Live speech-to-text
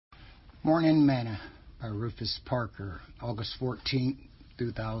Morning Manna by Rufus Parker, August 14,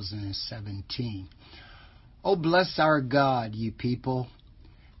 2017. Oh, bless our God, ye people,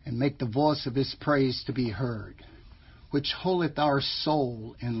 and make the voice of his praise to be heard, which holdeth our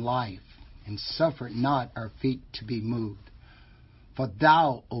soul in life, and suffereth not our feet to be moved. For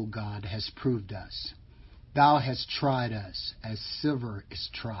thou, O God, hast proved us. Thou hast tried us, as silver is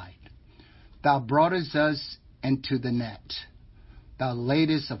tried. Thou broughtest us into the net. Thou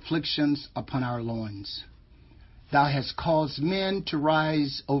laidest afflictions upon our loins. Thou hast caused men to ride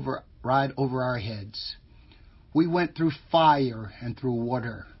over our heads. We went through fire and through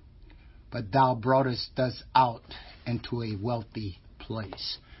water, but thou broughtest us out into a wealthy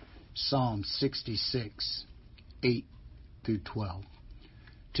place. Psalm 66, 8 through 12.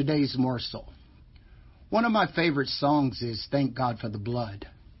 Today's morsel. One of my favorite songs is Thank God for the Blood.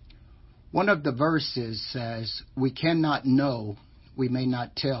 One of the verses says, we cannot know, we may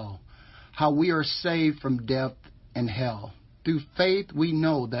not tell, how we are saved from death and hell. Through faith we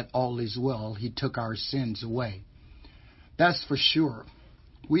know that all is well. He took our sins away. That's for sure.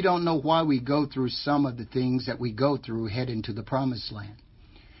 We don't know why we go through some of the things that we go through heading to the promised land.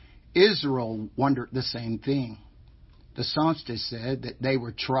 Israel wondered the same thing. The songstress said that they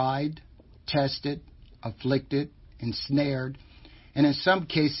were tried, tested, afflicted, ensnared, and in some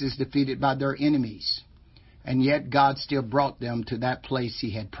cases defeated by their enemies. And yet God still brought them to that place he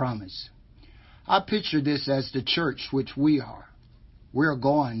had promised. I picture this as the church, which we are. We're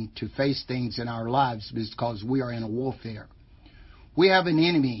going to face things in our lives because we are in a warfare. We have an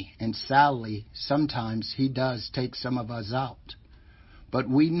enemy, and sadly, sometimes he does take some of us out. But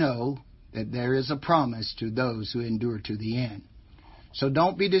we know that there is a promise to those who endure to the end. So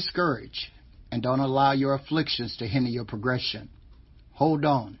don't be discouraged, and don't allow your afflictions to hinder your progression. Hold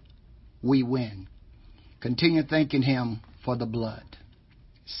on. We win. Continue thanking him for the blood.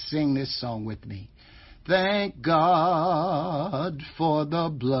 Sing this song with me. Thank God for the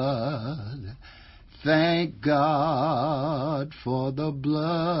blood. Thank God for the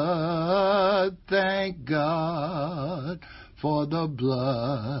blood. Thank God for the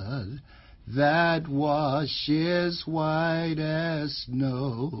blood that washes white as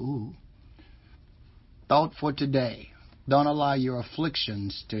snow. Thought for today. Don't allow your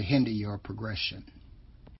afflictions to hinder your progression.